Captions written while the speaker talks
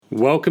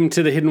Welcome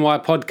to the Hidden Why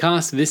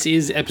podcast. This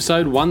is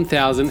episode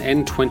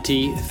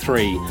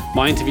 1023.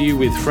 My interview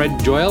with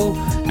Fred Joyal,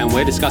 and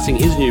we're discussing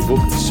his new book,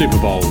 Super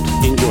Bold.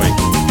 Enjoy.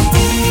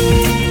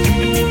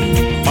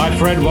 Hi,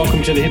 Fred.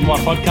 Welcome to the Hidden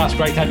Why podcast.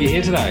 Great to have you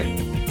here today.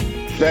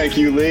 Thank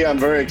you, Lee. I'm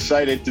very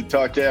excited to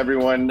talk to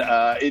everyone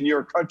in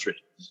your country.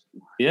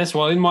 Yes,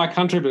 well, in my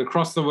country, but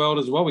across the world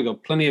as well. We've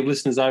got plenty of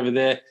listeners over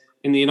there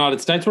in the United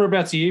States.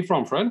 Whereabouts are you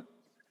from, Fred?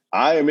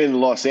 I am in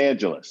Los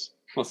Angeles.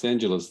 Los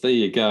Angeles. There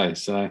you go.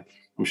 So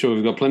I'm sure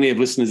we've got plenty of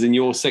listeners in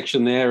your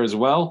section there as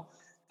well.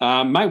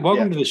 Mate,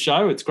 welcome to the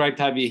show. It's great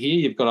to have you here.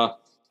 You've got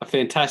a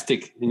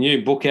fantastic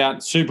new book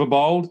out, Super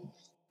Bold,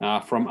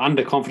 from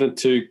underconfident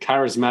to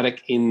charismatic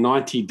in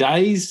 90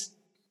 days.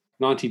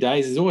 90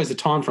 days is always a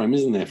time frame,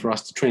 isn't there, for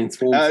us to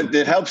transform?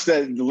 It helps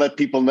to let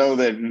people know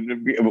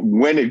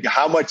that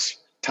how much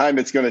time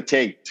it's going to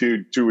take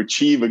to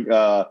achieve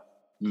the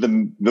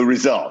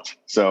result.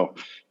 So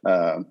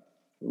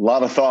a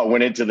lot of thought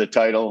went into the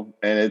title,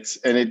 and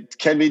it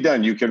can be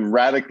done. You can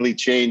radically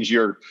change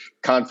your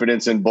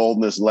confidence and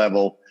boldness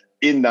level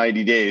in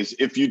 90 days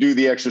if you do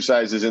the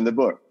exercises in the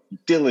book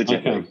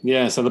diligently. Okay.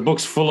 Yeah, so the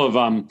book's full of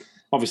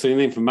obviously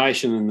the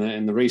information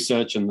and the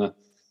research and the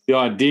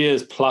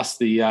ideas plus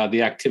the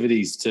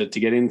activities to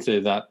get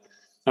into that.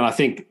 And I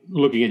think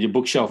looking at your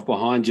bookshelf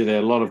behind you there,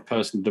 a lot of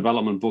personal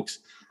development books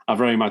are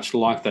very much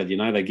like that. You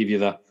know, they give you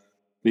the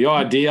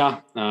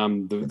idea,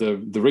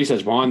 the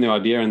research behind the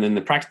idea, and then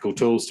the practical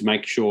tools to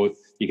make sure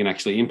you can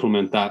actually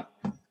implement that.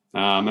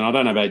 And I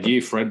don't know about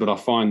you, Fred, but I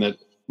find that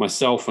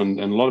myself and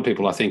a lot of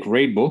people, I think,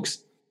 read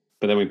books,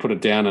 but then we put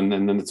it down and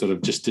then it sort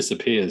of just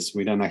disappears.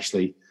 We don't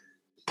actually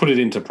put it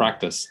into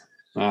practice.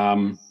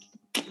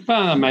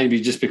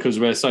 Maybe just because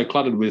we're so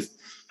cluttered with,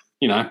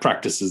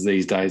 practices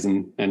these days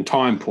and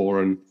time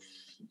poor and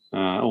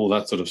all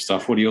that sort of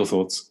stuff. What are your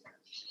thoughts?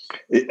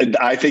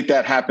 I think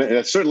that happens.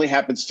 It certainly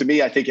happens to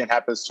me. I think it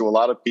happens to a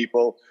lot of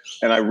people.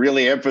 And I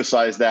really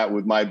emphasize that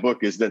with my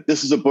book, is that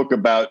this is a book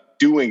about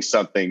doing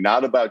something,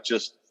 not about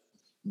just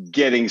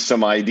getting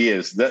some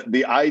ideas.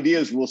 The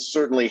ideas will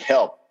certainly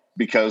help,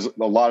 because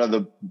a lot of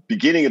the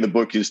beginning of the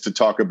book is to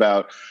talk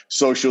about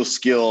social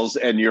skills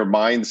and your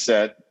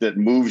mindset that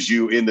moves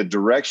you in the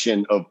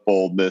direction of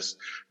boldness.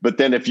 But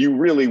then if you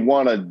really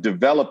want to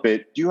develop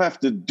it, you have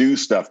to do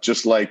stuff.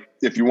 Just like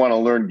if you want to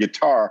learn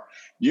guitar,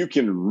 you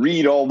can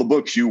read all the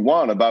books you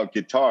want about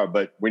guitar,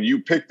 but when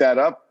you pick that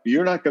up,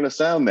 you're not going to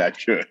sound that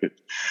good.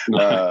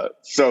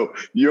 So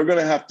you're going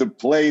to have to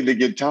play the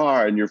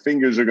guitar, and your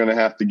fingers are going to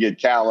have to get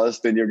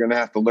calloused, and you're going to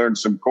have to learn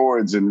some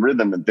chords and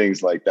rhythm and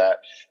things like that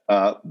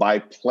by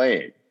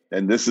playing.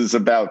 And this is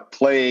about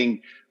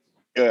playing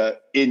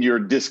in your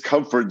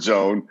discomfort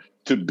zone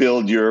to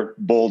build your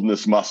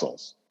boldness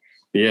muscles.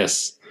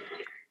 Yes.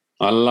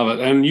 I love it.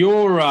 And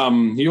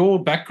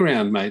your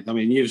background, mate, I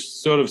mean, you've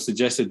sort of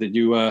suggested that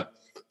you were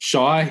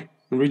shy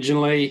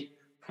originally,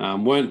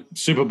 weren't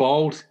super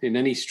bold in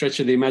any stretch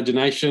of the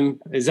imagination.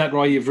 Is that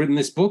why you've written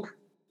this book?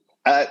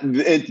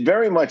 It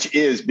very much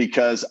is,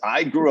 because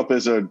I grew up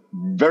as a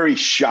very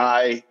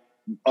shy,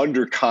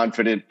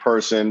 underconfident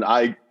person.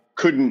 I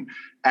couldn't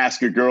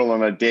ask a girl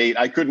on a date.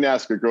 I couldn't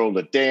ask a girl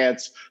to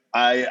dance.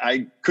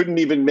 I couldn't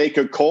even make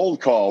a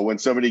cold call when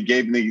somebody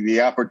gave me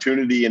the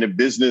opportunity in a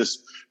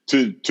business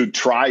to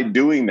try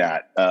doing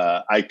that.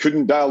 I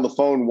couldn't dial the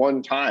phone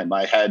one time.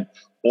 I had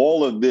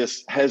all of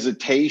this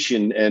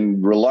hesitation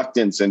and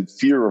reluctance and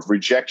fear of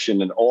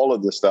rejection and all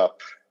of this stuff.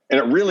 And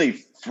it really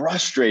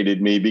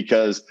frustrated me,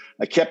 because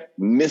I kept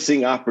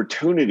missing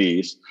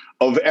opportunities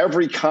of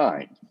every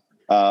kind.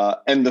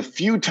 And the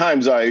few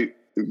times I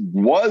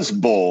was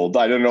bold,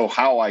 I don't know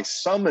how I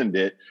summoned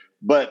it,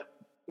 but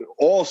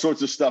all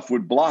sorts of stuff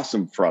would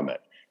blossom from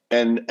it.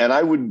 And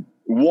I would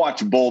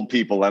watch bold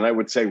people, and I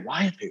would say,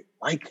 why are they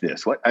like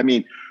this?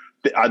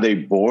 Are they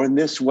born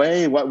this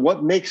way?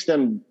 What makes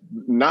them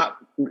not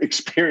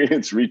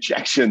experience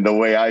rejection the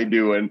way I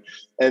do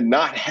and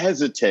not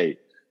hesitate?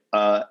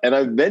 And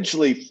I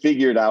eventually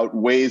figured out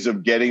ways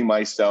of getting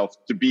myself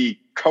to be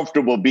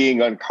comfortable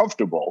being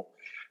uncomfortable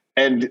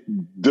and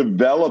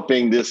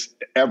developing this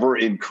ever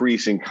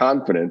increasing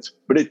confidence.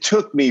 But it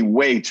took me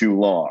way too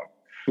long.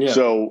 Yeah.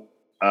 So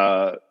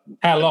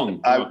how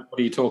long? What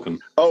are you talking?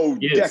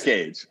 Years.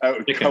 Decades. I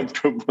would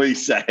comfortably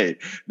say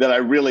that I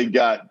really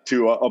got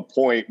to a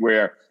point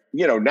where,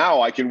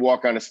 now I can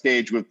walk on a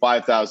stage with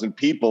 5,000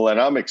 people, and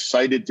I'm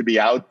excited to be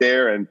out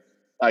there, and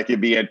I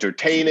can be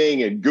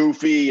entertaining and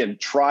goofy and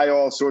try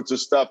all sorts of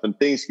stuff, and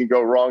things can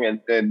go wrong, and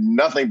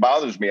nothing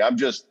bothers me. I'm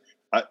just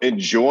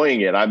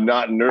enjoying it. I'm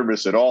not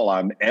nervous at all.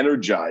 I'm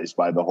energized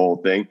by the whole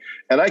thing.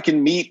 And I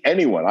can meet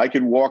anyone. I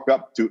can walk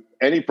up to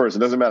any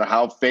person. It doesn't matter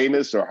how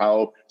famous or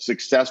how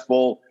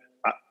successful.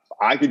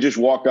 I could just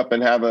walk up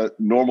and have a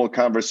normal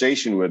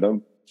conversation with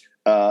them.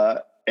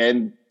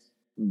 And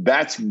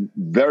that's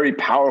very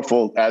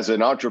powerful as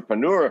an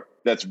entrepreneur.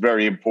 That's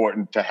very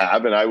important to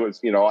have. And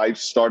I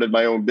started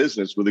my own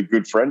business with a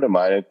good friend of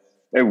mine,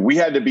 and we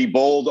had to be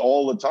bold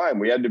all the time.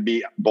 We had to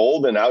be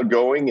bold and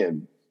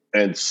outgoing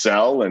and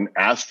sell and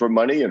ask for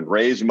money and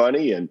raise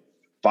money and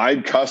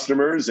find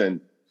customers and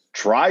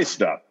try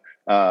stuff.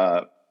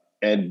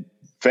 and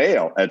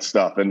fail at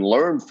stuff and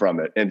learn from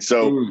it. And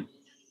so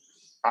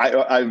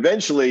I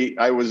eventually,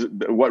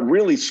 what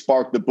really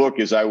sparked the book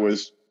is I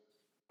was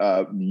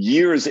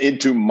years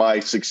into my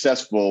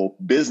successful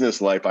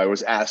business life, I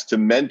was asked to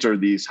mentor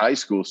these high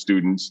school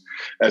students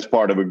as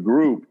part of a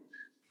group.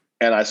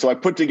 And so I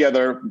put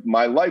together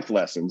my life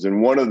lessons.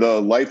 And one of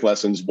the life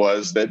lessons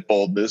was that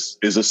boldness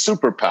is a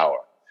superpower.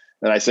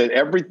 And I said,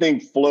 everything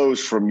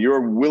flows from your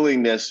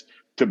willingness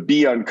to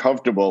be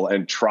uncomfortable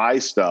and try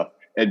stuff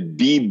and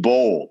be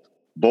bold.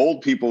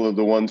 Bold people are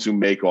the ones who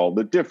make all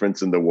the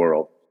difference in the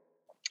world.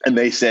 And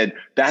they said,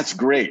 that's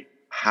great.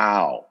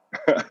 How?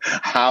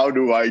 How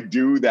do I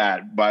do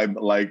that?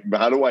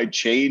 How do I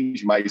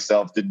change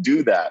myself to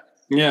do that?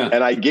 Yeah.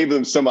 And I gave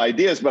them some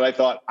ideas, but I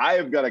thought I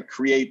have got to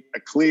create a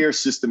clear,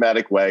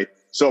 systematic way.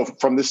 So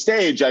from the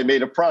stage, I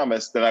made a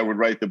promise that I would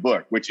write the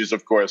book, which is,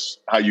 of course,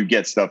 how you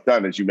get stuff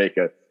done is you make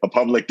a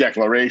public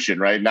declaration,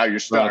 right? Now you're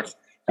stuck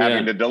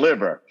having to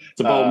deliver.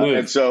 It's a bold move.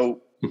 And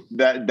so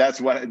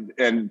that's what,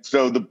 and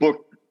so the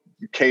book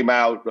came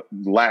out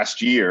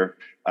last year,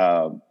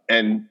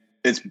 and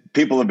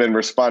people have been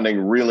responding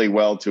really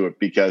well to it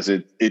because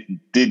it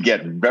did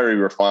get very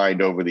refined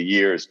over the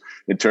years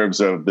in terms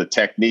of the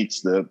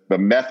techniques, the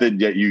method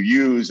that you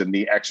use and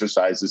the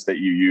exercises that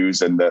you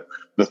use and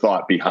the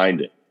thought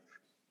behind it.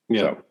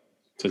 Yeah.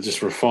 So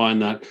just refine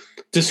that.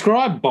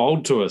 Describe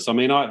bold to us. I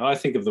mean, I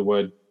think of the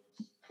word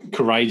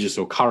courageous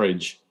or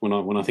courage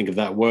when I think of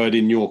that word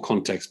in your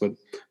context, but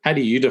how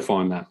do you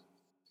define that?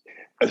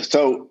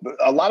 So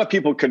a lot of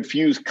people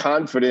confuse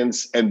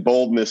confidence and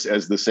boldness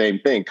as the same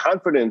thing.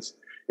 Confidence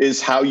is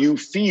how you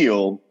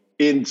feel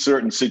in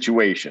certain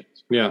situations.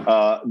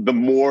 Yeah. The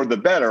more, the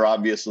better,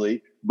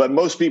 obviously. But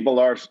most people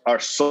are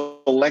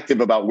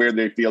selective about where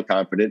they feel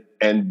confident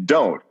and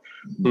don't.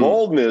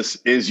 Boldness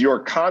is your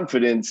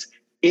confidence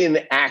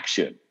in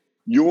action.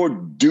 You're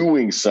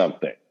doing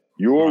something.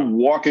 You're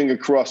walking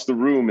across the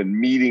room and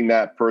meeting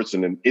that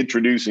person and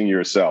introducing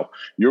yourself.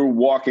 You're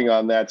walking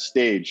on that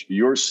stage.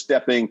 You're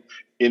stepping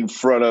in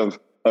front of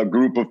a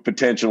group of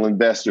potential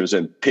investors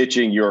and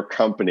pitching your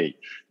company.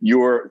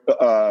 You're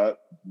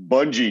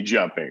bungee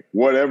jumping,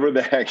 whatever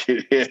the heck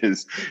it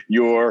is.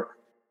 You're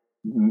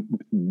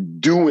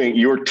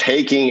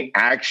taking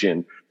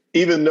action,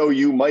 even though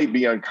you might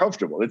be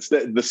uncomfortable. It's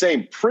the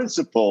same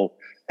principle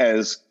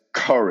as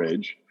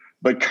courage,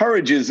 but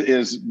courage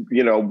is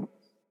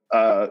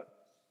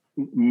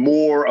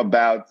more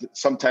about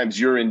sometimes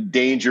you're in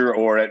danger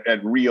or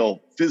at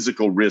real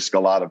physical risk a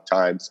lot of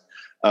times.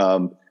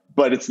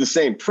 But it's the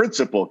same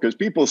principle because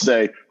people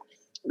say,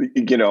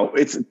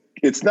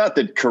 it's not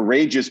that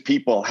courageous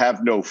people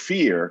have no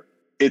fear.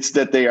 It's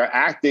that they are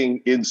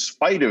acting in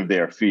spite of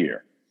their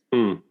fear.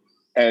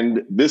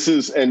 And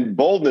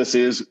boldness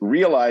is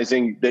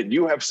realizing that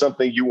you have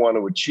something you want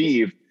to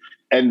achieve,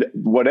 and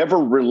whatever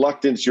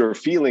reluctance you're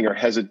feeling or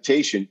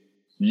hesitation,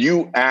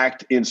 you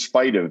act in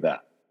spite of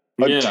that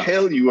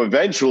until you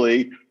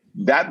eventually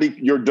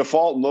your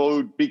default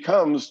mode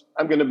becomes,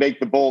 I'm going to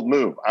make the bold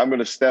move. I'm going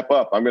to step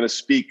up. I'm going to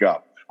speak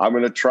up. I'm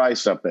going to try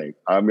something.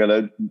 I'm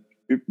going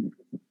to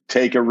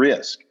take a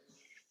risk.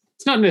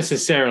 It's not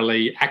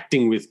necessarily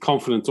acting with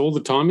confidence all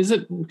the time, is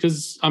it?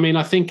 Because, I mean,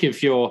 I think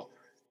if you're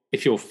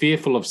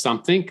fearful of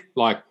something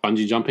like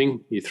bungee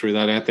jumping, you threw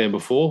that out there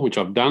before, which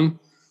I've done,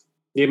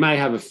 you may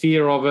have a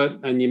fear of it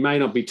and you may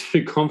not be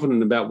too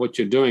confident about what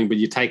you're doing, but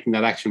you're taking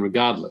that action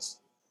regardless.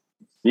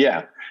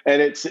 Yeah.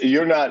 And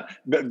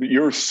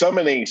you're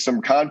summoning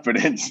some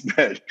confidence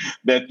that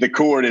the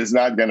cord is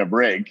not going to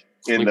break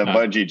in the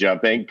bungee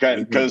jumping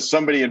because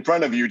somebody in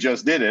front of you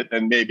just did it,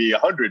 and maybe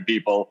 100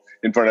 people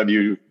in front of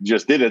you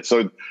just did it.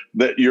 So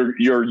that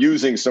you're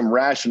using some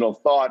rational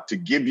thought to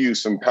give you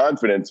some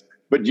confidence,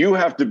 but you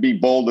have to be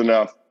bold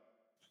enough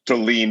to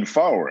lean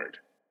forward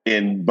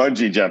in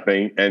bungee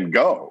jumping and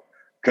go,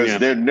 because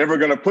they're never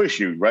going to push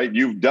you, right?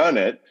 You've done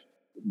it.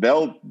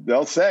 They'll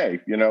say,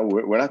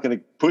 we're not going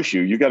to push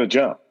you. You got to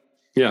jump.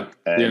 Yeah.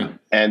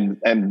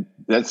 And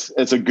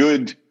it's a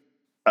good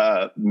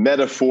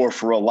metaphor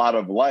for a lot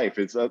of life.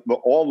 It's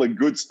all the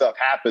good stuff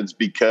happens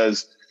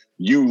because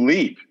you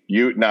leap.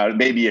 Now it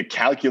may be a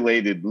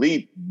calculated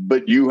leap,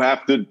 but you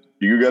got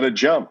to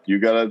jump. You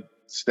got to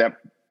step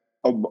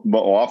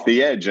off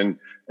the edge and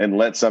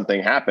let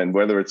something happen,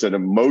 whether it's an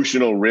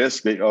emotional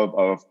risk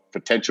of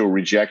potential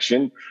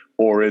rejection,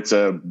 or it's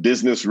a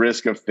business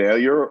risk of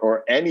failure,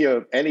 or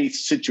any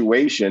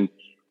situation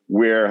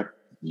where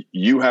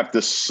you have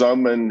to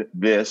summon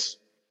this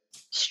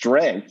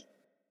strength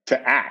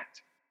to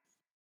act.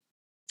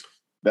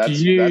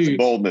 That's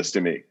boldness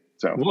to me.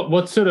 So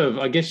what sort of,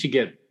 I guess you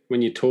get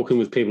when you're talking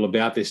with people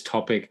about this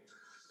topic,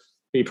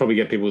 you probably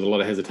get people with a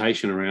lot of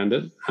hesitation around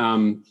it.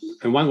 And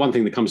one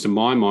thing that comes to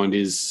my mind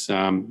is,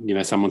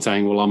 someone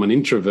saying, well, I'm an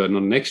introvert,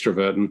 not an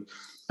extrovert. And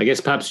I guess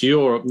perhaps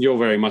you're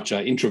very much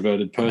an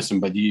introverted person,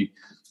 but you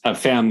have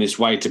found this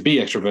way to be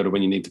extroverted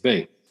when you need to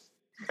be.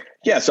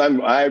 Yes,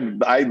 I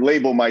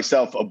label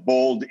myself a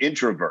bold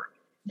introvert.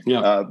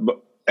 Yeah.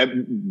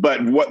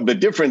 But what the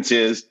difference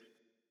is,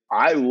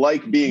 I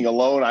like being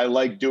alone. I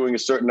like doing a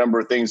certain number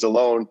of things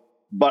alone,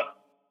 but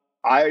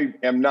I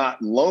am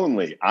not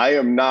lonely. I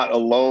am not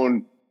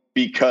alone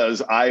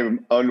because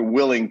I'm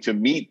unwilling to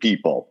meet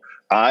people.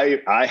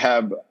 I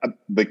have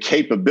the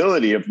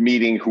capability of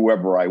meeting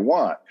whoever I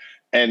want,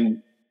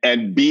 and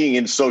being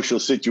in social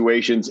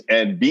situations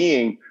and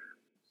being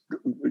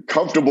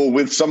comfortable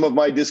with some of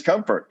my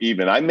discomfort.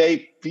 Even I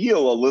may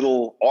feel a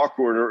little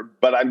awkward,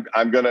 but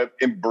I'm going to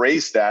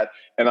embrace that,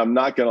 and I'm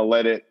not going to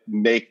let it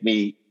make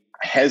me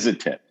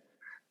hesitant.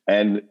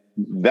 And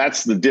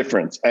that's the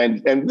difference.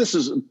 And this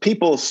is,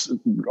 people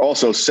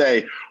also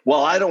say,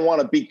 well, I don't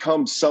want to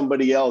become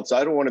somebody else.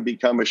 I don't want to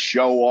become a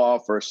show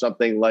off or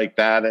something like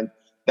that. And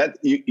that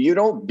you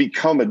don't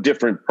become a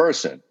different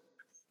person.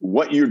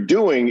 What you're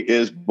doing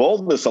is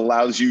boldness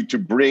allows you to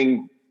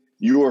bring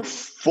your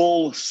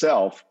full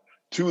self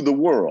to the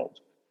world.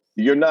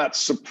 You're not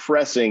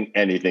suppressing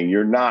anything.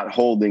 You're not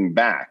holding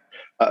back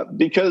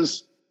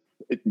because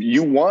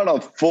you want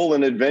a full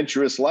and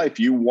adventurous life.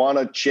 You want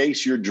to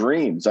chase your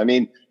dreams. I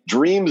mean,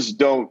 dreams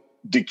don't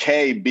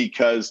decay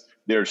because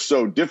they're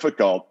so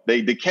difficult.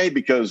 They decay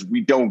because we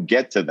don't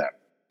get to them.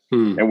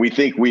 And we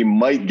think we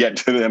might get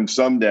to them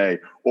someday,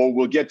 or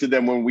we'll get to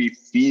them when we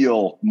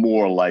feel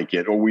more like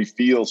it, or we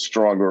feel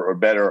stronger or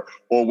better,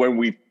 or when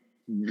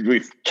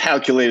we've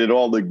calculated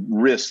all the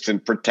risks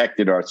and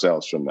protected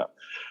ourselves from them.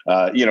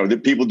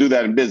 The people do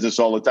that in business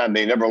all the time.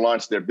 They never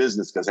launch their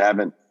business because they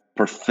haven't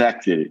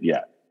perfected it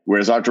yet.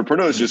 Whereas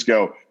entrepreneurs just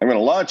go, I'm going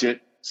to launch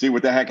it, see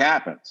what the heck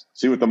happens,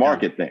 see what the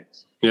market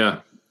thinks. Yeah.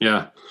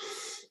 No,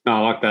 I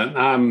like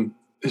that.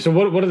 So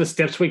what are the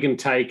steps we can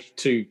take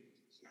to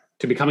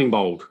becoming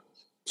bold,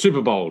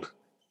 super bold?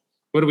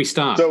 Where do we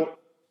start? So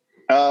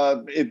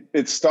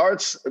it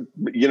starts,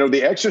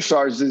 the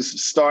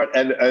exercises start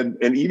at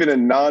and even a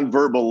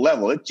nonverbal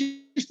level.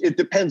 It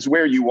depends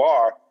where you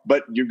are,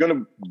 but you're going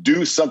to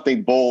do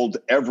something bold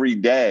every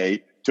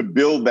day to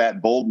build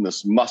that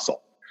boldness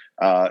muscle,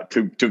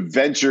 to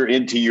venture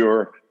into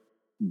your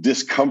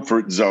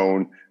discomfort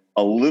zone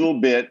a little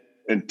bit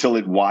until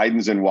it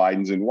widens and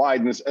widens and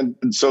widens. And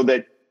so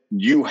that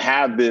you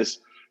have this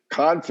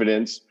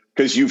confidence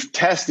because you've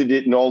tested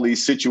it in all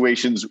these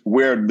situations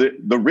where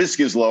the risk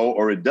is low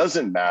or it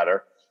doesn't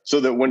matter, so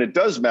that when it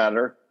does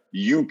matter,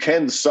 you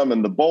can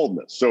summon the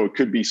boldness. So it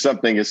could be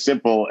something as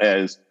simple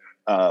as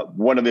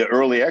one of the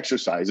early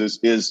exercises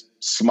is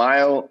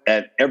smile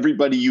at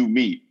everybody you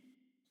meet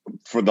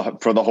for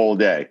the whole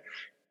day,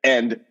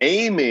 and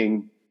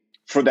aiming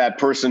for that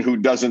person who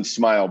doesn't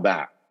smile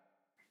back.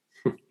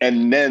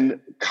 And then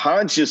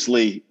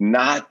consciously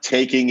not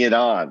taking it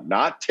on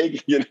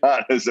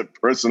as a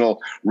personal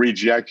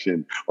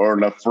rejection or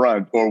an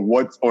affront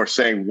or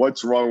saying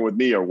what's wrong with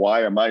me or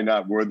why am I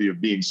not worthy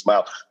of being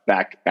smiled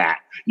back at.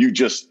 You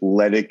just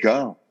let it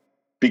go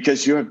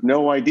because you have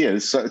no idea.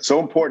 It's so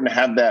important to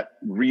have that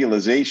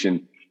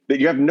realization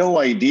that you have no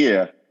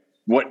idea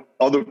what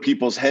other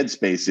people's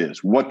headspace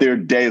is, what their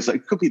day is like.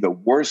 It could be the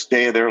worst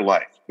day of their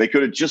life. They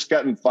could have just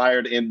gotten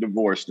fired and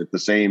divorced at the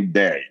same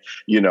day,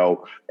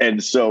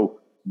 and so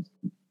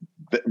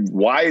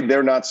why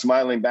they're not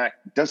smiling back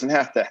doesn't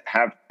have to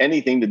have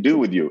anything to do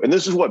with you. And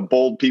this is what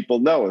bold people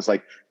know. It's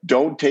like,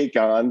 don't take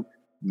on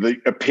the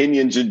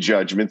opinions and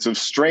judgments of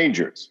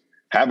strangers.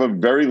 Have a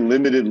very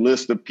limited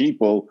list of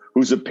people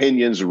whose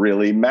opinions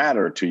really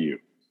matter to you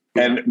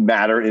and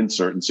matter in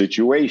certain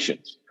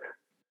situations.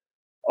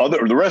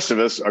 The rest of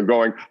us are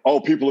going, oh,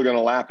 people are going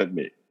to laugh at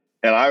me.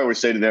 And I always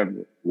say to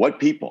them, what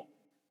people?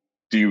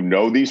 Do you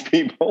know these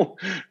people?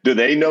 Do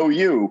they know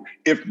you?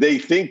 If they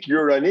think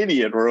you're an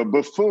idiot or a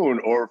buffoon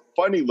or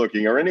funny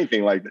looking or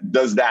anything like that,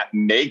 does that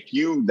make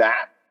you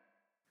that?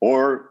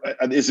 Or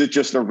is it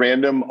just a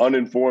random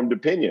uninformed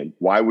opinion?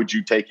 Why would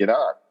you take it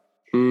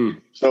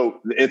on? So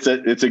it's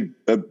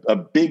a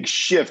big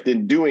shift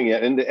in doing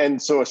it.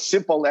 And so a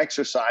simple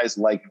exercise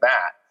like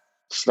that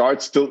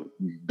starts to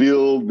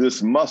build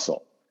this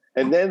muscle.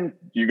 And then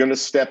you're going to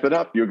step it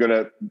up. You're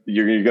going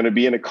to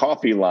be in a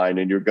coffee line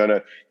and you're going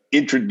to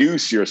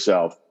introduce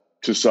yourself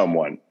to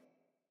someone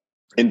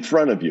in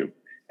front of you.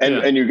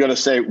 And you're going to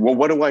say, well,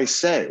 what do I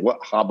say?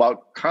 How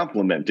about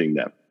complimenting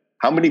them?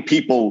 How many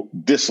people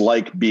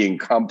dislike being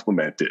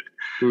complimented?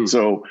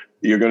 So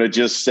you're going to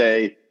just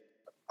say,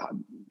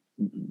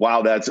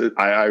 wow,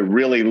 I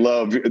really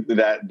love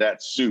that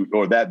suit,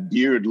 or that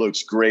beard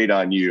looks great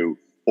on you.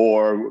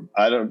 Or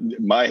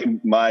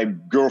my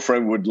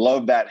girlfriend would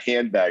love that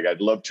handbag.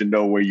 I'd love to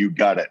know where you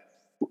got it.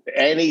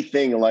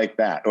 Anything like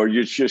that. Or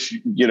you're just,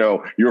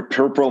 your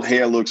purple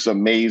hair looks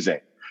amazing.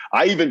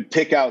 I even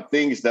pick out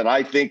things that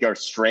I think are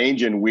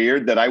strange and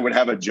weird that I would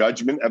have a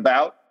judgment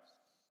about.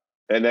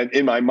 And then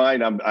in my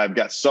mind, I've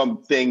got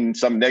some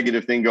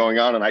negative thing going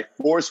on, and I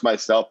force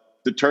myself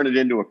to turn it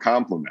into a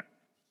compliment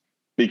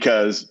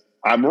because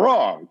I'm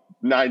wrong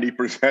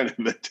 90%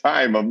 of the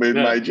time in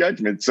my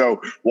judgment.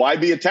 So why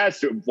be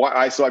attached to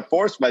it? So I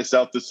forced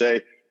myself to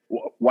say,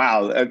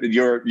 wow,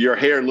 your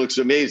hair looks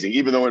amazing,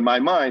 even though in my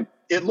mind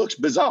it looks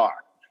bizarre,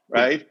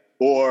 right?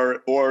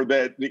 Or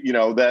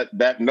that,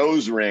 that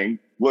nose ring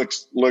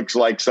looks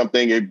like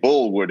something a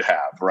bull would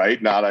have,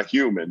 right? Not a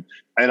human.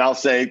 And I'll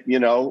say,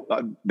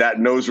 that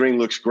nose ring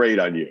looks great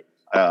on you.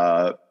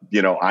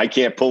 I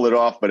can't pull it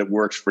off, but it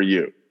works for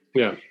you.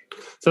 Yeah.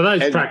 So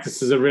those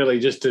practices are really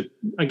just to,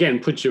 again,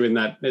 put you in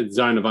that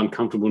zone of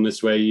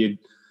uncomfortableness where you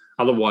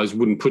otherwise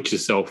wouldn't put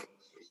yourself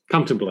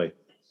comfortably.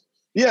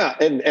 Yeah.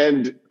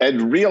 And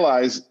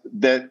realize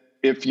that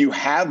if you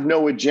have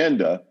no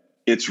agenda,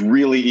 it's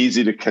really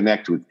easy to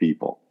connect with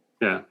people.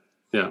 Yeah.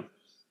 Yeah.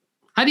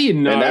 How do you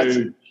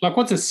know,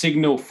 what's a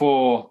signal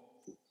for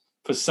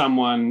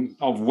someone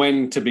of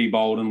when to be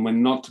bold and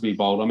when not to be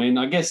bold? I mean,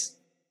 I guess,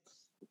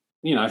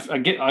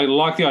 I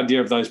like the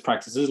idea of those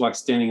practices, like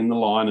standing in the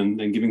line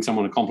and giving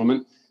someone a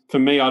compliment. For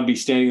me, I'd be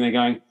standing there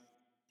going,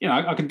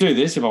 I could do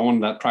this if I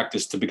wanted that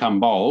practice to become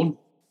bold,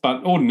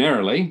 but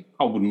ordinarily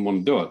I wouldn't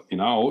want to do it.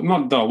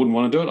 Not that I wouldn't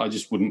want to do it, I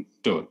just wouldn't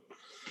do it.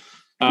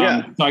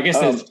 So I guess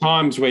there's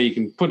times where you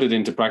can put it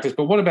into practice,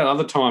 but what about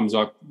other times,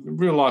 like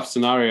real life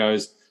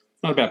scenarios,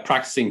 not about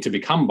practicing to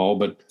become bold,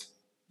 but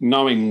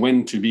knowing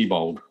when to be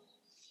bold?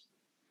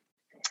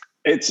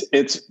 It's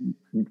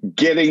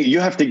you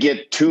have to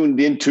get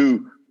tuned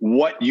into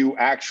what you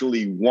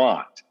actually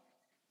want.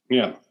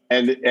 Yeah.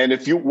 And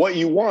if what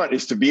you want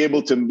is to be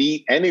able to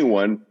meet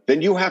anyone,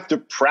 then you have to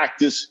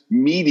practice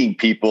meeting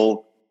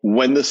people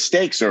when the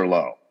stakes are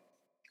low.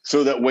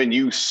 So that when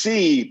you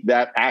see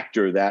that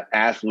actor, that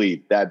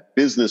athlete, that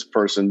business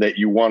person that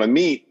you want to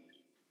meet,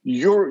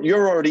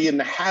 you're already in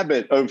the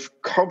habit of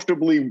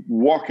comfortably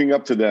walking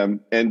up to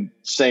them and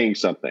saying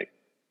something.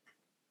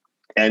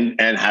 And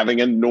having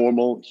a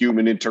normal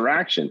human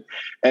interaction.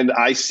 And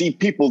I see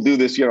people do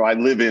this, I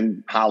live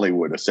in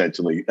Hollywood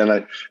essentially.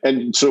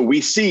 And so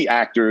we see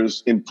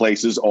actors in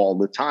places all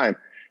the time.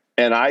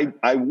 And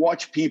I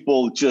watch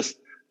people just,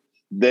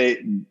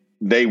 they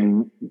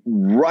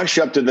rush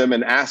up to them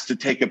and ask to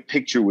take a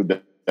picture with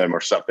them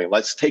or something.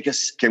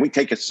 Can we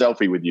take a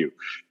selfie with you?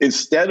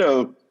 Instead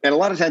of, and a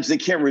lot of times they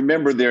can't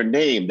remember their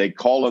name. They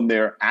call them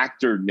their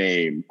actor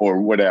name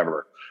or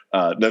whatever.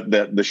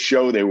 The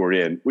show they were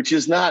in, which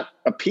is not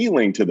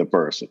appealing to the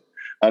person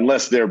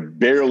unless they're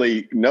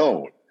barely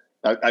known.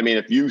 I mean,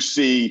 if you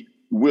see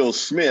Will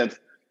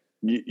Smith,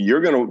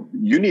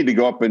 you need to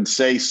go up and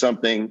say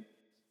something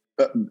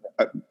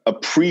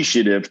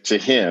appreciative to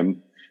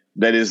him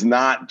that is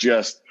not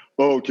just,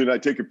 oh, can I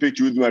take a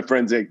picture with my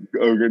friends that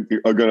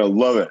are going to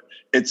love it?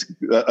 It's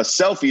a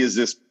selfie is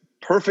this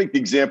perfect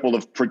example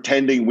of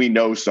pretending we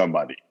know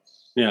somebody.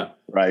 Yeah.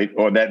 Right.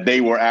 Or that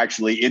they were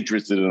actually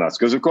interested in us.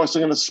 Because, of course,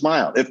 they're going to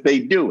smile if they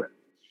do it.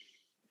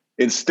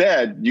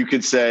 Instead, you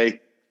could say,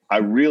 I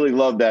really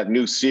love that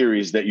new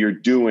series that you're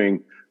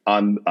doing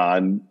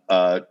on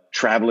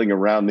traveling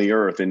around the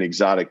earth in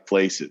exotic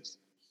places.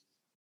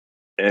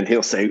 And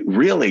he'll say,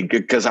 really?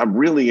 Because I'm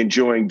really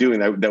enjoying doing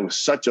that. That was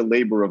such a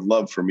labor of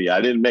love for me.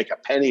 I didn't make a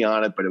penny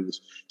on it, but it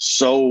was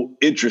so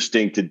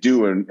interesting to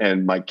do.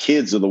 And my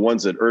kids are the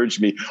ones that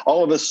urged me.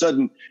 All of a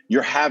sudden,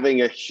 you're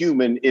having a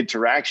human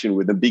interaction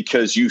with them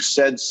because you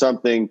said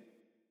something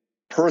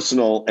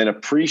personal and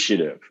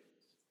appreciative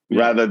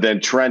rather than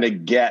trying to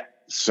get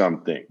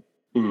something.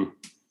 Mm-hmm.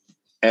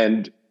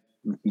 And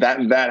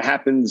that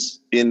happens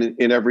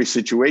in every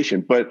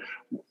situation. But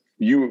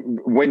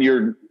when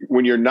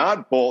you're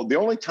not bold, the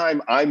only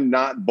time I'm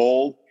not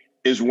bold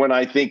is when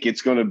I think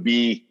it's going to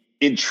be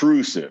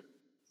intrusive.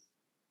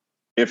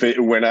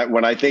 When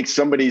I think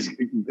somebody's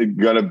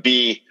going to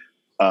be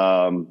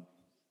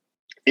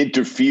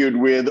interfered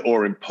with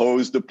or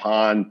imposed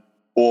upon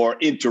or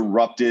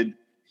interrupted,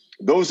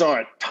 those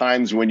aren't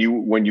times when you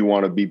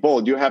want to be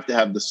bold. You have to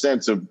have the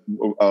sense of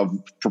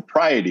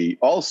propriety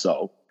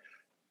also,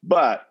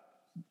 but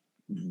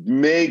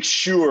make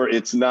sure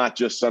it's not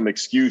just some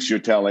excuse you're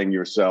telling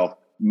yourself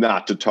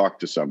not to talk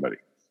to somebody.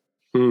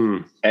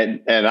 Mm.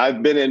 And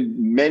I've been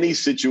in many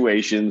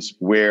situations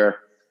where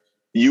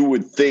you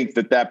would think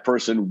that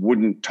person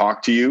wouldn't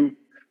talk to you.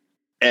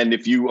 And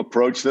if you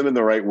approach them in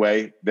the right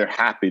way, they're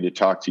happy to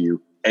talk to you.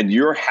 And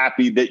you're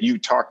happy that you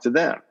talked to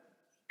them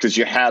because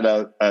you had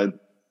a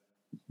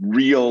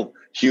real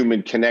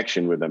human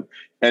connection with them.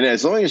 And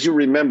as long as you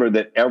remember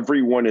that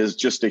everyone is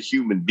just a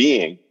human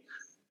being,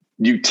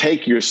 you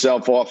take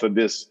yourself off of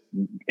this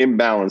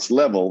imbalanced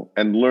level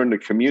and learn to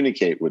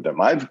communicate with them.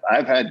 I've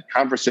had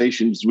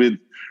conversations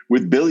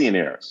with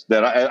billionaires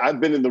that I've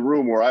been in the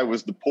room where I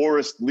was the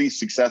poorest, least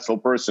successful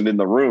person in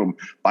the room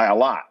by a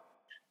lot.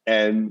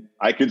 And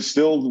I could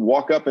still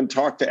walk up and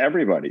talk to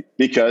everybody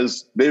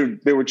because they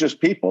were just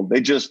people.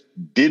 They just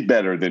did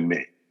better than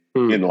me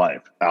in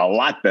life, a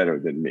lot better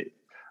than me.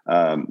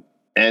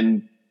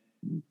 And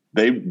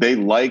they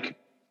like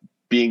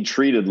being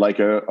treated like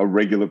a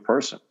regular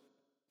person.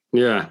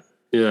 Yeah,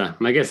 yeah.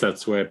 And I guess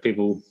that's where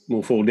people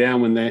will fall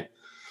down when they're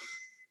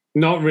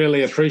not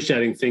really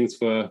appreciating things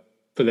for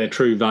their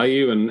true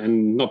value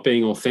and not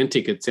being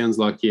authentic. It sounds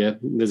like,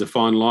 there's a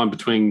fine line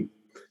between,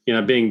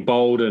 being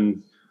bold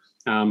and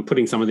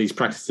putting some of these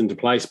practices into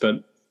place,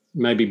 but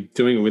maybe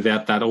doing it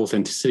without that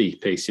authenticity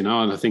piece, and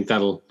I think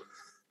that'll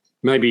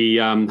maybe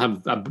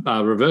have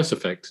a reverse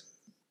effect.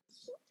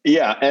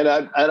 Yeah, and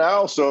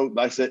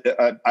I said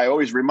I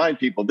always remind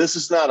people this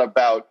is not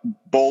about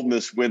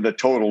boldness with a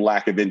total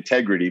lack of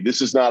integrity.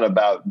 This is not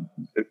about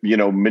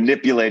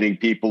manipulating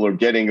people or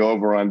getting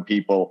over on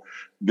people.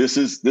 This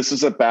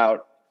is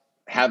about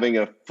having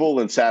a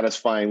full and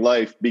satisfying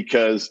life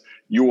because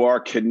you are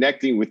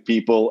connecting with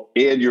people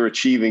and you're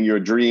achieving your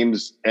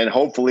dreams, and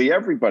hopefully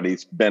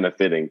everybody's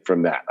benefiting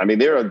from that. I mean,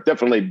 there are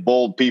definitely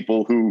bold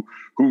people who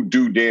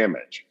do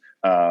damage.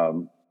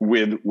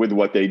 With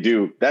what they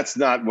do. That's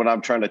not what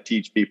I'm trying to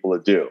teach people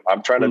to do.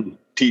 I'm trying to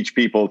teach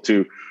people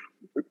to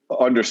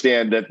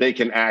understand that they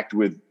can act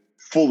with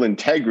full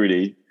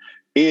integrity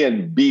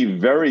and be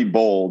very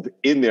bold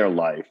in their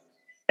life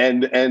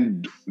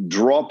and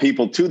draw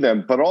people to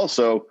them, but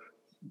also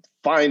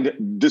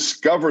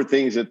discover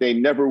things that they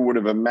never would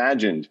have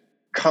imagined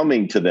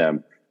coming to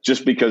them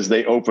just because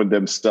they opened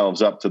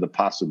themselves up to the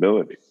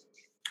possibility.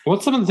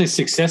 What's some of the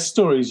success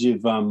stories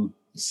you've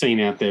seen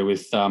out there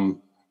with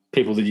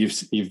people that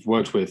you've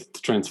worked with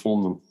to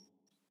transform them?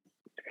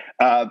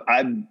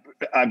 I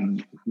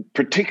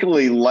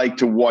particularly like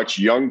to watch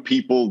young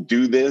people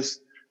do this,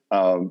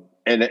 and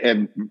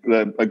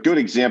a good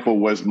example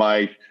was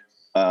my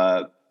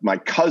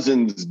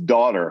cousin's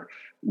daughter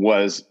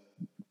was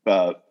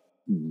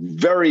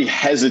very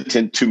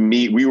hesitant to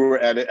meet. We were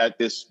at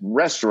this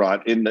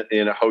restaurant in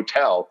a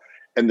hotel,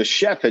 and the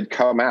chef had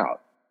come out,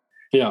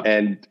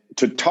 and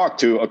to talk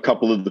to a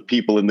couple of the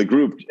people in the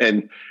group,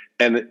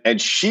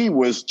 and she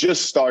was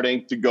just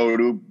starting to go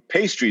to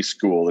pastry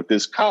school at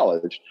this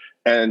college.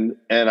 And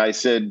I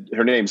said,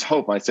 her name's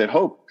Hope. I said,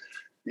 Hope,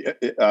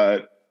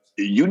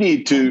 you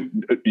need to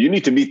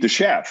meet the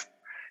chef.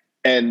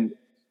 And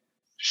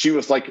she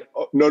was like,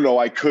 oh, no,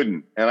 I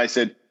couldn't. And I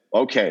said,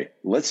 okay,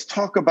 let's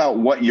talk about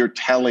what you're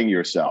telling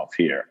yourself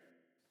here.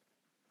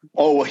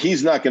 Oh, well,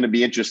 he's not going to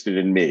be interested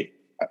in me.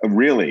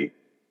 Really?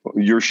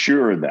 You're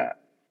sure of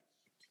that?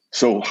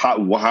 So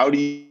how do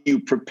you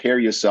prepare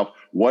yourself?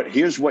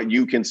 Here's what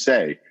you can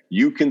say.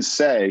 You can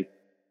say,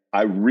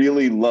 I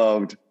really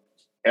loved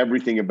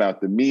everything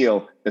about the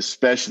meal,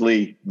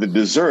 especially the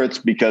desserts,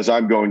 because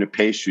I'm going to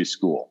pastry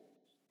school.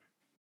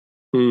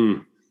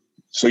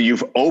 So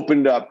you've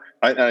opened up,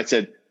 I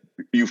said,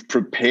 you've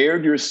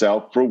prepared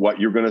yourself for what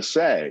you're going to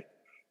say.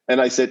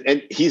 And I said,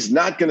 and he's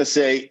not going to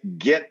say,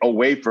 get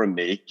away from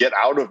me, get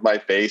out of my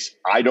face,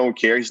 I don't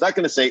care. He's not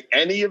going to say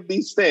any of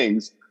these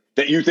things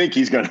that you think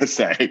he's going to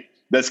say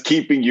that's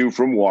keeping you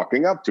from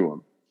walking up to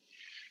him.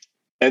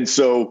 And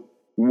so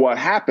what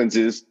happens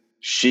is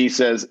she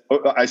says,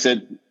 I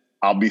said,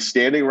 I'll be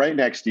standing right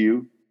next to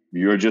you.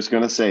 You're just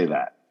going to say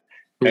that.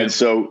 Yeah. And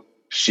so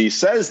she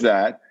says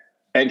that,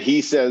 and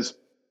he says,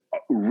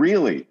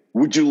 really,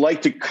 would you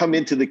like to come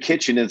into the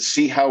kitchen and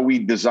see how we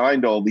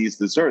designed all these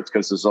desserts?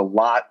 Because there's a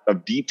lot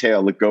of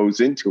detail that goes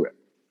into it.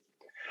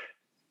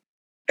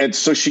 And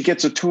so she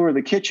gets a tour of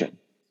the kitchen.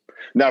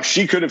 Now,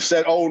 she could have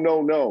said, oh,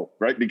 no,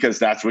 right? Because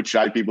that's what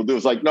shy people do.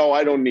 It's like, no,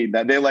 I don't need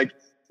that.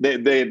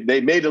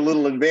 They made a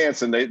little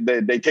advance and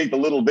they take the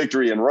little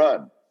victory and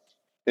run.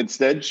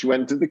 Instead, she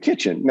went to the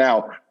kitchen.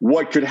 Now,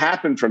 what could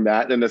happen from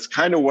that? And that's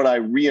kind of what I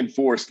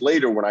reinforced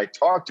later when I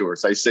talked to her.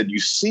 So I said, you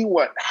see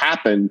what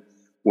happened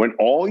when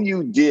all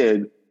you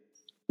did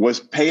was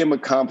pay him a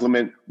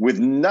compliment with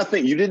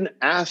nothing. You didn't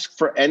ask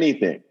for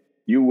anything.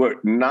 You were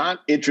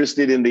not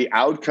interested in the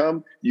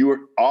outcome. You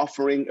were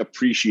offering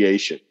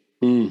appreciation.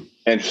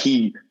 And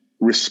he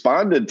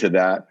responded to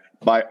that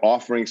by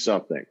offering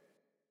something.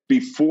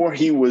 Before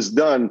he was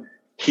done,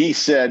 he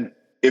said,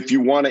 if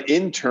you want to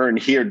intern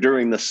here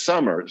during the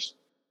summers,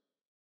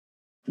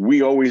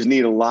 we always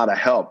need a lot of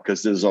help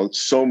because there's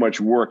so much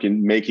work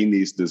in making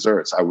these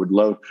desserts. I would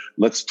love,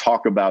 let's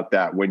talk about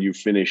that when you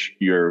finish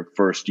your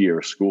first year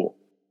of school.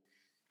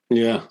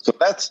 Yeah. So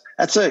that's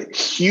a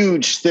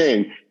huge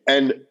thing.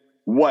 And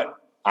what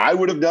I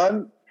would have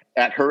done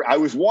at her, I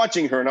was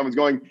watching her and I was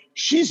going,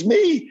 she's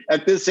me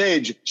at this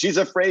age. She's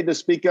afraid to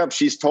speak up.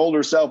 She's told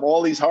herself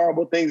all these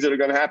horrible things that are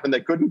going to happen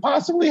that couldn't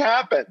possibly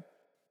happen.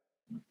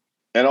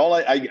 And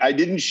I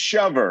didn't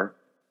shove her.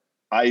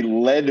 I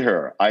led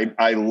her.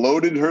 I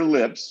loaded her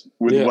lips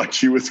with what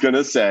she was going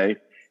to say.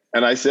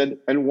 And I said,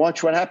 and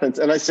watch what happens.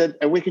 And I said,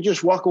 and we could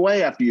just walk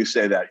away after you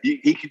say that.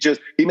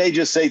 He may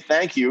just say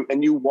thank you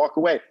and you walk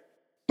away,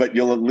 but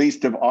you'll at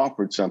least have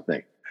offered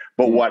something.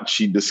 But what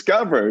she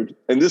discovered,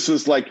 and this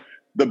was like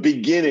the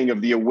beginning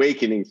of the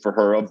awakening for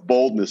her of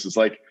boldness, is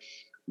like,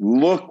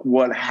 look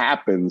what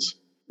happens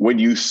when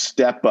you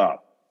step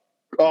up.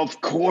 Of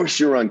course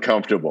you're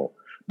uncomfortable,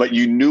 but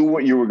you knew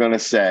what you were going to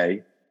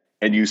say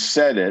and you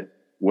said it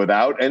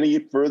without any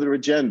further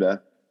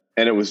agenda.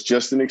 And it was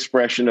just an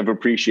expression of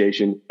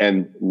appreciation.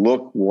 And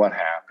look what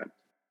happened.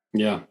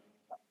 Yeah.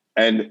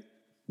 And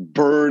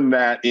burn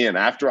that in.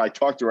 After I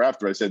talked to her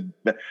I said,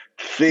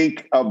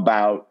 think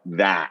about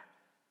that.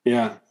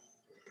 Yeah.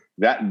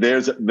 That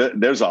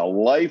there's a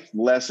life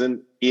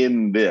lesson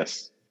in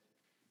this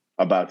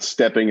about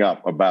stepping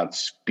up, about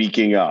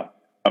speaking up,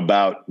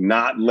 about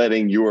not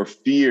letting your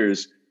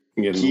fears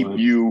keep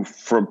you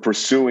from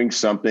pursuing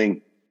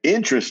something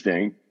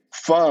interesting,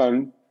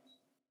 fun,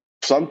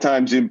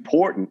 sometimes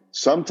important,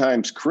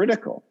 sometimes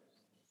critical.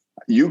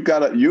 You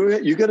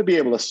gotta be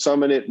able to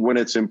summon it when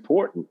it's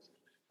important.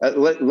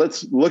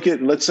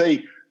 Let's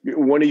say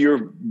one of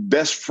your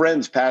best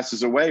friends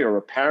passes away or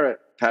a parent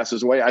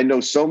passes away. I know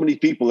so many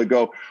people that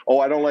go, "Oh,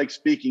 I don't like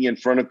speaking in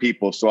front of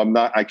people, so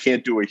I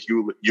can't do a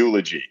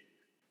eulogy."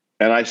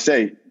 And I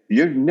say,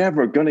 you're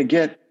never going to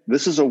get,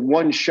 this is a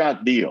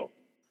one-shot deal.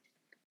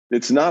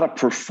 It's not a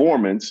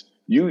performance.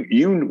 You're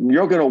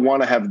going to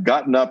want to have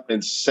gotten up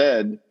and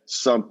said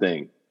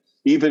something,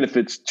 even if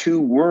it's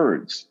 2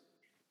 words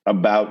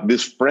about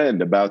this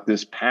friend, about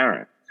this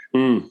parent.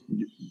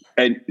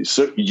 And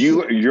so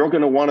you're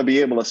going to want to be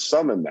able to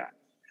summon that.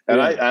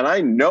 And I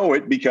know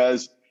it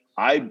because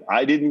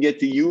I didn't get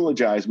to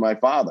eulogize my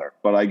father,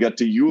 but I got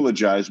to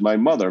eulogize my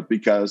mother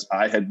because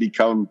I had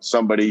become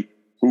somebody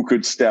who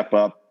could step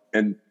up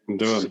and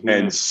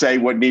say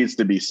what needs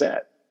to be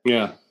said.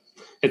 Yeah.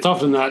 It's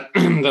often that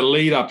the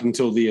lead up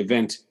until the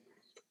event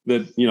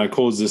that,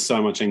 causes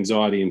so much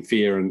anxiety and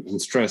fear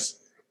and stress.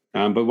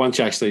 But once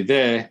you're actually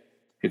there,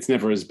 it's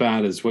never as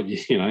bad as what you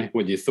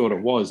thought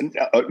it was.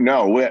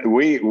 No,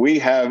 we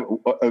have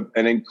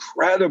an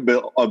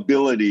incredible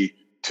ability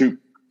to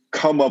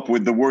come up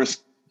with the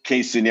worst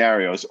case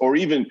scenarios or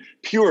even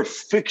pure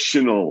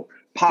fictional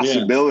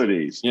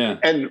possibilities. Yeah.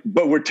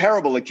 But we're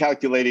terrible at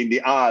calculating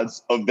the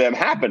odds of them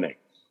happening.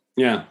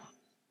 Yeah.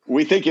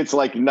 We think it's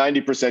like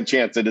 90%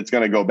 chance that it's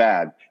going to go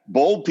bad.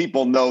 Bold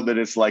people know that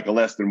it's like a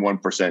less than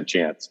 1%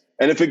 chance.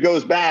 And if it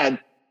goes bad,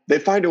 they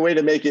find a way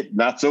to make it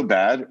not so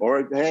bad,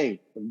 or hey,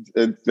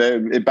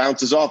 it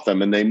bounces off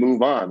them and they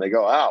move on. They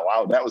go, "Oh,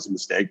 wow, that was a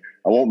mistake.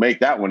 I won't make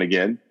that one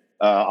again.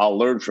 I'll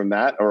learn from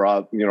that, or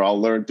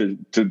I'll learn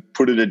to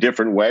put it a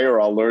different way, or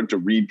I'll learn to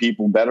read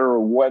people better, or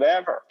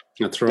whatever."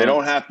 That's right. They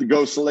don't have to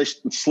go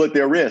slit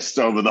their wrists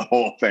over the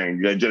whole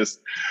thing. They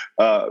just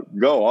go,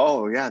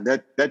 "Oh yeah,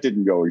 that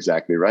didn't go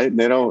exactly right." And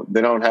they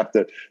don't have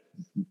to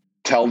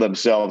tell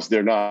themselves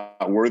they're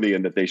not worthy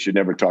and that they should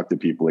never talk to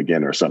people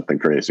again or something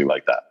crazy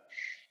like that.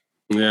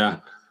 Yeah.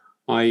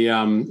 I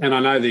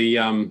know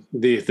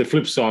the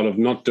flip side of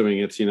not doing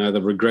it,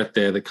 the regret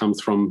there that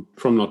comes from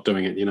not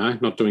doing it,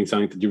 not doing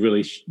something that you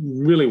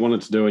really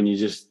wanted to do, and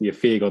your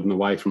fear got in the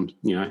way from,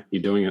 you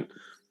doing it.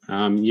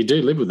 You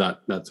do live with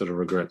that sort of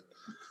regret.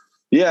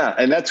 Yeah.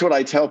 And that's what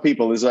I tell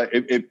people is, like,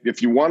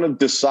 if you want to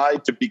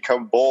decide to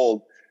become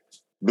bold,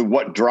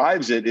 what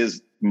drives it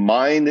is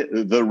mind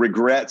the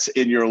regrets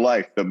in your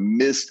life, the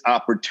missed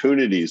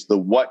opportunities, the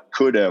what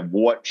could have,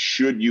 what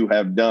should you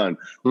have done,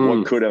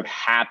 what could have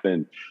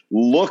happened.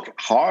 Look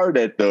hard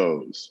at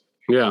those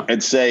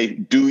and say,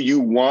 do you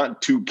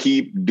want to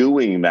keep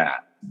doing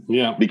that?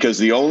 Yeah. Because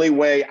the only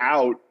way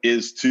out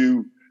is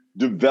to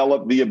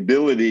develop the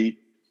ability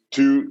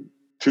to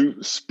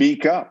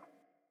speak up,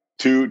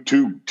 to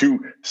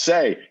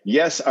say,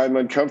 yes, I'm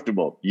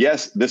uncomfortable.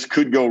 Yes, this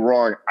could go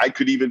wrong. I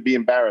could even be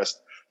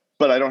embarrassed,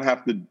 but I don't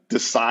have to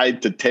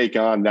decide to take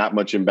on that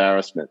much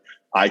embarrassment.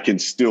 I can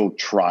still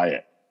try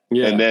it.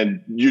 Yeah. And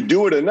then you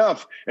do it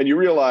enough and you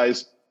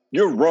realize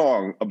you're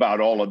wrong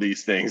about all of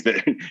these things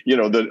that,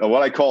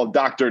 what I call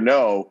Dr.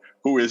 No,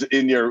 who is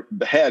in your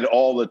head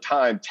all the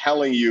time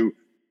telling you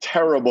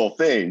terrible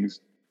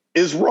things,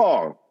 is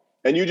wrong.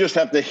 And you just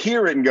have to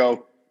hear it and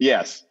go,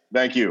 yes,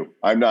 thank you,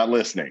 I'm not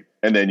listening.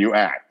 And then you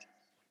act.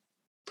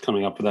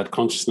 Coming up with that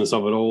consciousness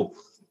of it all.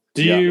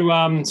 Do you,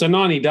 so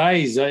 90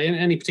 days,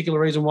 any particular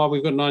reason why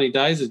we've got 90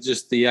 days? It's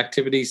just the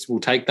activities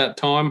will take that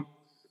time?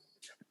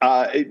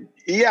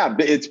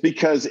 It's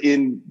because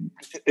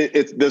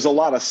there's a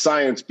lot of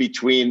science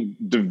between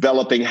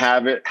developing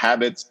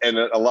habits and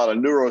a lot of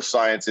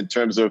neuroscience in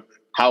terms of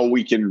how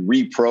we can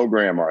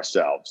reprogram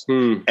ourselves.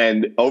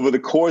 And over the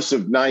course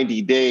of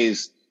 90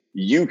 days,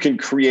 you can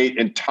create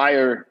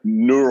entire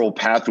neural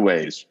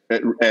pathways.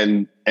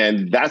 And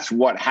that's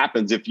what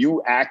happens if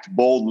you act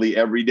boldly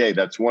every day.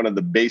 That's one of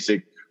the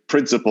basic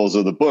principles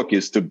of the book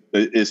is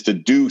to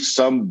do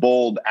some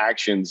bold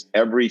actions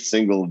every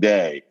single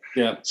day.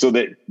 Yeah. So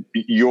that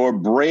your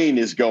brain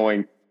is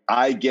going,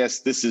 I guess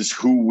this is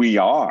who we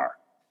are,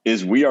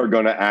 is we are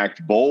going to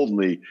act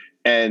boldly.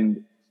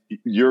 And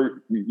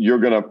you're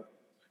going to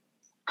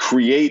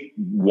create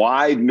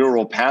wide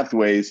neural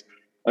pathways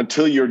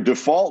until your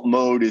default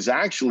mode is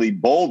actually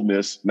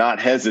boldness, not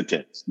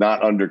hesitance,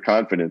 not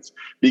underconfidence,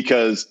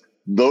 because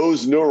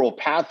those neural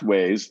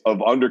pathways of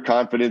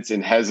underconfidence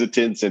and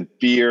hesitance and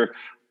fear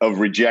of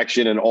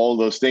rejection and all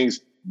those things,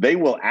 they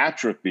will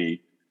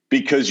atrophy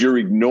because you're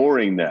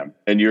ignoring them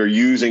and you're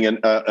using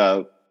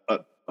a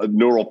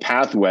neural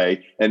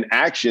pathway, an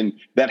action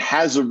that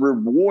has a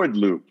reward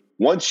loop.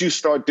 Once you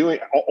start doing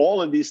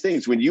all of these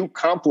things, when you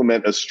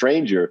compliment a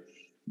stranger,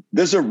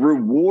 there's a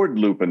reward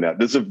loop in that.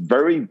 There's a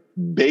very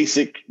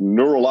basic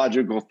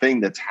neurological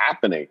thing that's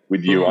happening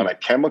with you on a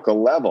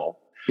chemical level.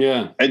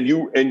 Yeah. And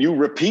you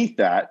repeat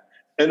that.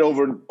 And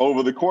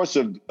over the course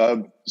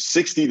of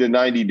 60 to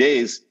 90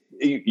 days,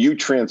 you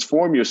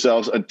transform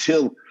yourselves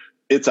until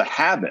it's a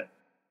habit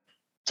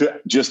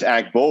to just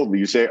act boldly.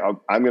 You say,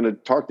 I'm going to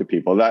talk to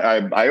people.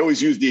 I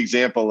always use the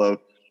example of,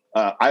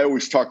 I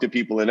always talk to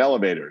people in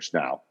elevators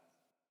now.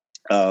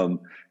 And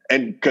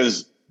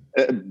because,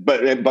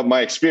 but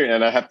my experience,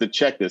 and I have to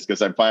check this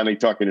because I'm finally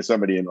talking to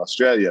somebody in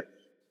Australia.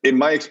 In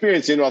my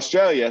experience in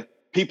Australia,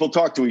 people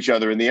talk to each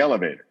other in the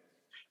elevator.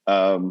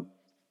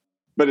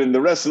 But in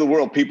the rest of the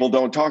world, people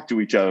don't talk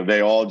to each other.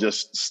 They all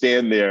just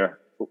stand there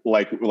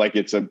like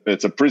it's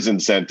a prison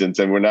sentence,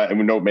 and we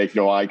don't make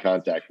no eye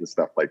contact and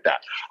stuff like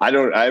that.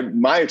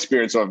 My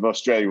experience of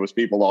Australia was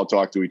people all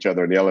talk to each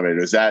other in the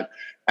elevator. Is that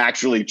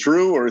actually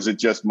true, or is it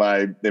just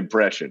my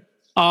impression?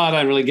 I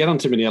don't really get on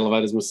too many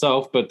elevators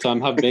myself, but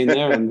I've been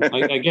there, and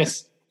I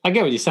guess I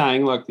get what you're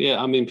saying. Like, yeah,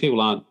 I mean,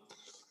 people aren't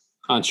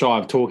shy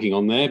of talking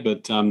on there,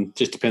 but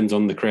just depends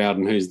on the crowd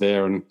and who's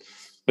there, and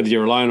whether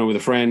you're alone or with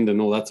a friend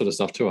and all that sort of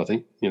stuff too, I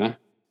think,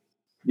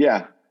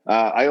 Yeah.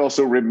 I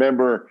also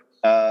remember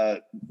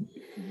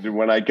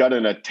when I got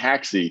in a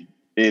taxi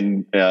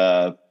in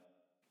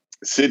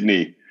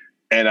Sydney,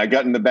 and I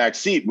got in the back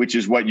seat, which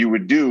is what you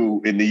would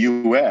do in the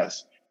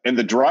U.S., and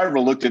the driver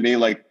looked at me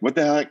like, what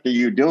the heck are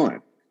you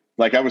doing?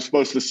 Like I was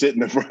supposed to sit in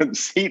the front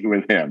seat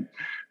with him.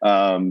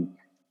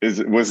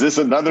 Was this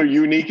another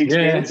unique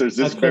experience, or is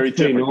this very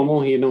typical?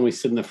 Normal. You normally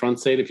sit in the front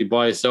seat if you're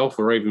by yourself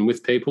or even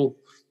with people.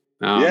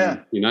 A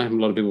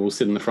lot of people will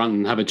sit in the front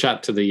and have a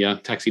chat to the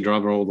taxi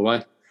driver all the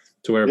way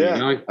to wherever you're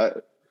going.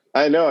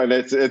 I know, and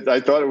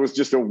I thought it was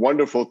just a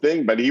wonderful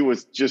thing, but he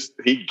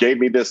gave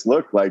me this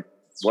look like,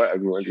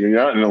 what, you're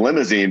not in a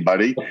limousine,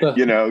 buddy.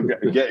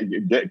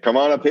 Get come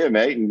on up here,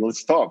 mate, and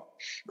let's talk.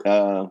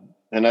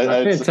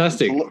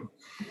 Fantastic.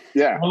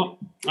 Yeah. Well,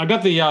 I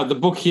got the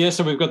book here.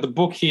 So we've got the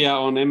book here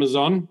on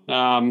Amazon.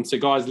 So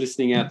guys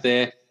listening out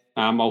there,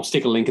 I'll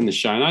stick a link in the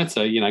show notes.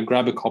 So,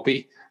 grab a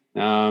copy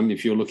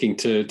if you're looking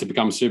to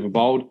become super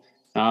bold.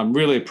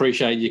 Really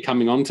appreciate you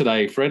coming on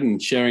today, Fred,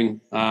 and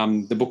sharing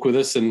the book with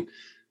us and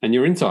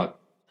your insight.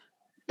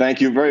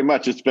 Thank you very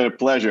much. It's been a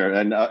pleasure,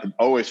 and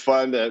always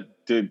fun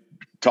to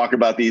talk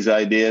about these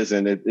ideas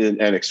and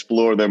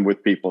explore them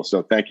with people.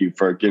 So thank you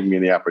for giving me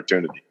the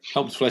opportunity.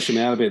 Helps flesh them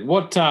out a bit.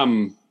 What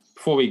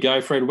before we go,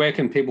 Fred, where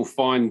can people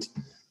find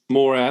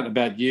more out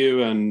about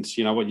you and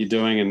what you're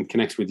doing and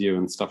connect with you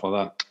and stuff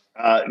like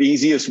that? The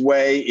easiest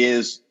way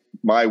is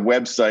my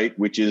website,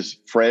 which is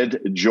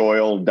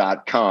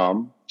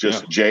fredjoyal.com,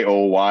 just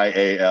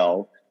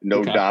JOYAL,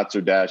 no dots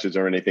or dashes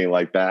or anything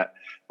like that.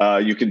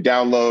 You can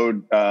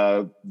download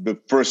the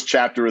first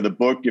chapter of the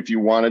book if you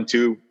wanted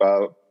to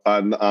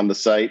on the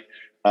site.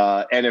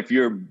 And if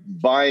you're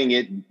buying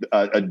it,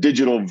 a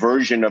digital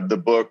version of the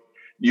book,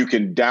 you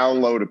can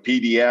download a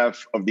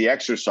PDF of the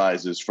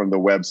exercises from the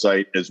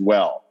website as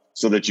well,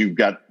 so that you've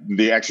got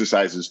the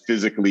exercises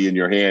physically in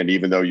your hand,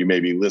 even though you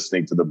may be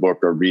listening to the book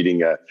or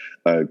reading a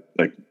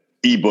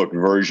ebook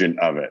version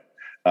of it.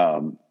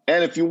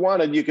 And if you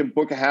wanted, you can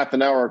book a half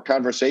an hour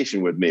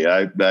conversation with me.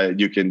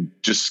 You can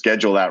just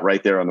schedule that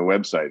right there on the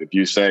website. If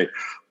you say,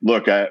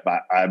 look,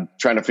 I'm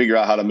trying to figure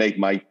out how to make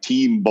my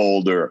team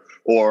bolder,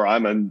 or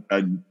I'm a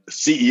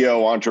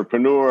CEO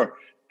entrepreneur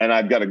and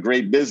I've got a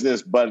great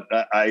business, but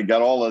I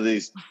got all of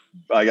these,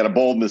 I got a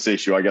boldness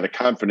issue, I got a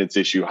confidence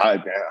issue, how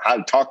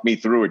to talk me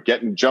through it,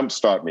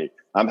 jumpstart me.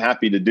 I'm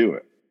happy to do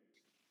it.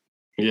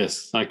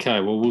 Yes. Okay.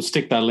 Well, we'll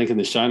stick that link in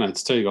the show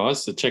notes too,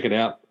 guys. So check it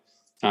out.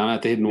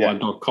 At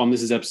thehiddenwhy.com.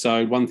 This is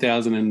episode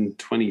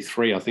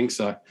 1023, I think.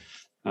 So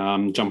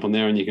jump on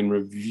there and you can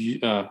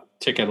review,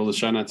 check out all the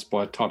show notes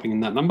by typing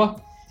in that number,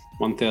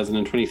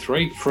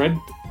 1023. Fred,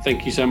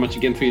 thank you so much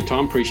again for your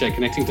time. Appreciate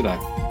connecting today.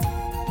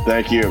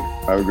 Thank you.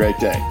 Have a great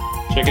day.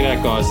 Check it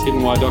out, guys.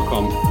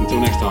 Hiddenwhy.com. Until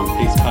next time,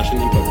 peace, passion,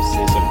 and purpose. See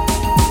you soon.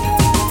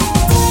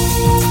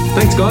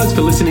 Thanks, guys,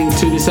 for listening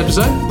to this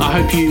episode. I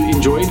hope you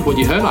enjoyed what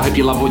you heard. I hope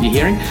you love what you're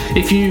hearing.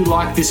 If you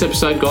like this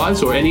episode,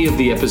 guys, or any of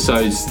the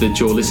episodes that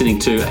you're listening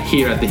to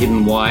here at The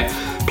Hidden Why,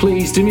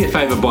 please do me a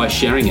favor by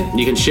sharing it.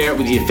 You can share it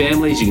with your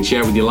families. You can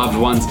share it with your loved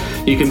ones.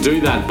 You can do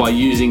that by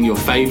using your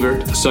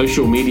favorite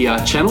social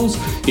media channels,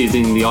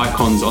 using the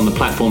icons on the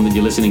platform that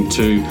you're listening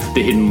to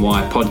The Hidden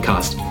Why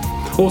podcast.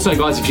 Also,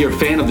 guys, if you're a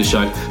fan of the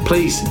show,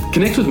 please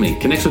connect with me.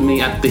 Connect with me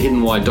at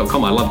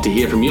thehiddenwhy.com. I love to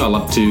hear from you. I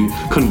love to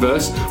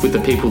converse with the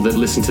people that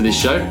listen to this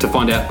show to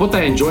find out what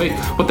they enjoy,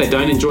 what they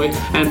don't enjoy,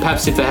 and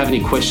perhaps if they have any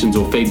questions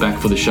or feedback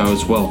for the show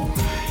as well.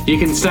 You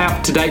can stay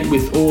up to date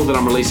with all that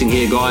I'm releasing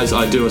here, guys.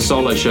 I do a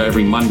solo show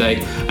every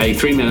Monday, a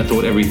 3-minute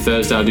thought every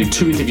Thursday. I do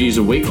 2 interviews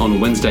a week on a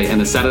Wednesday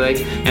and a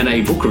Saturday, and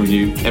a book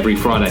review every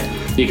Friday.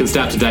 You can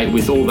stay up to date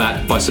with all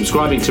that by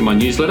subscribing to my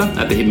newsletter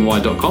at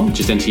thehiddenwhy.com.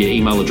 Just enter your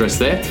email address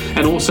there,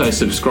 and also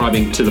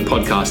subscribing to the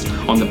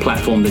podcast on the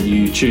platform that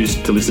you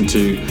choose to listen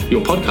to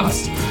your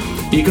podcasts.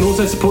 You can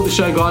also support the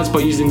show, guys,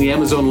 by using the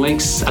Amazon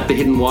links at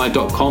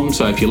thehiddenwhy.com.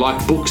 So if you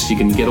like books, you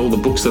can get all the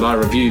books that I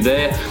review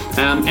there,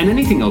 and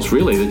anything else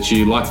really that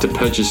you like to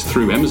purchase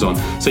through Amazon.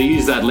 So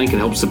use that link, it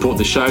helps support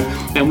the show.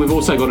 And we've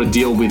also got a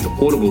deal with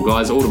Audible,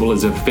 guys. Audible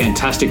is a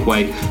fantastic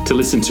way to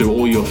listen to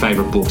all your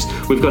favorite books.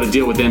 We've got a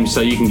deal with them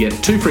so you can get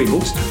 2 free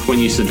books when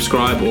you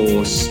subscribe,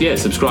 or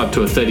subscribe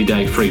to a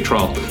 30-day free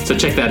trial. So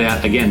check that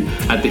out again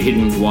at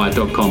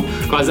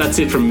thehiddenwhy.com. Guys, that's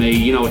it from me.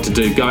 You know what to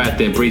do. Go out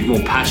there, breathe more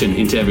passion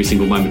into every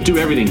single moment. Do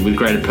everything with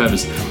greater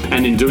purpose.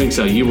 And in doing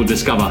so, you will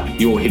discover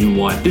your hidden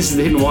why. This is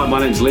The Hidden Why. My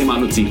name is Lee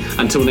Martinuzzi.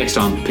 Until next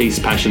time, peace,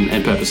 passion,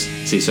 and purpose.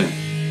 See you soon.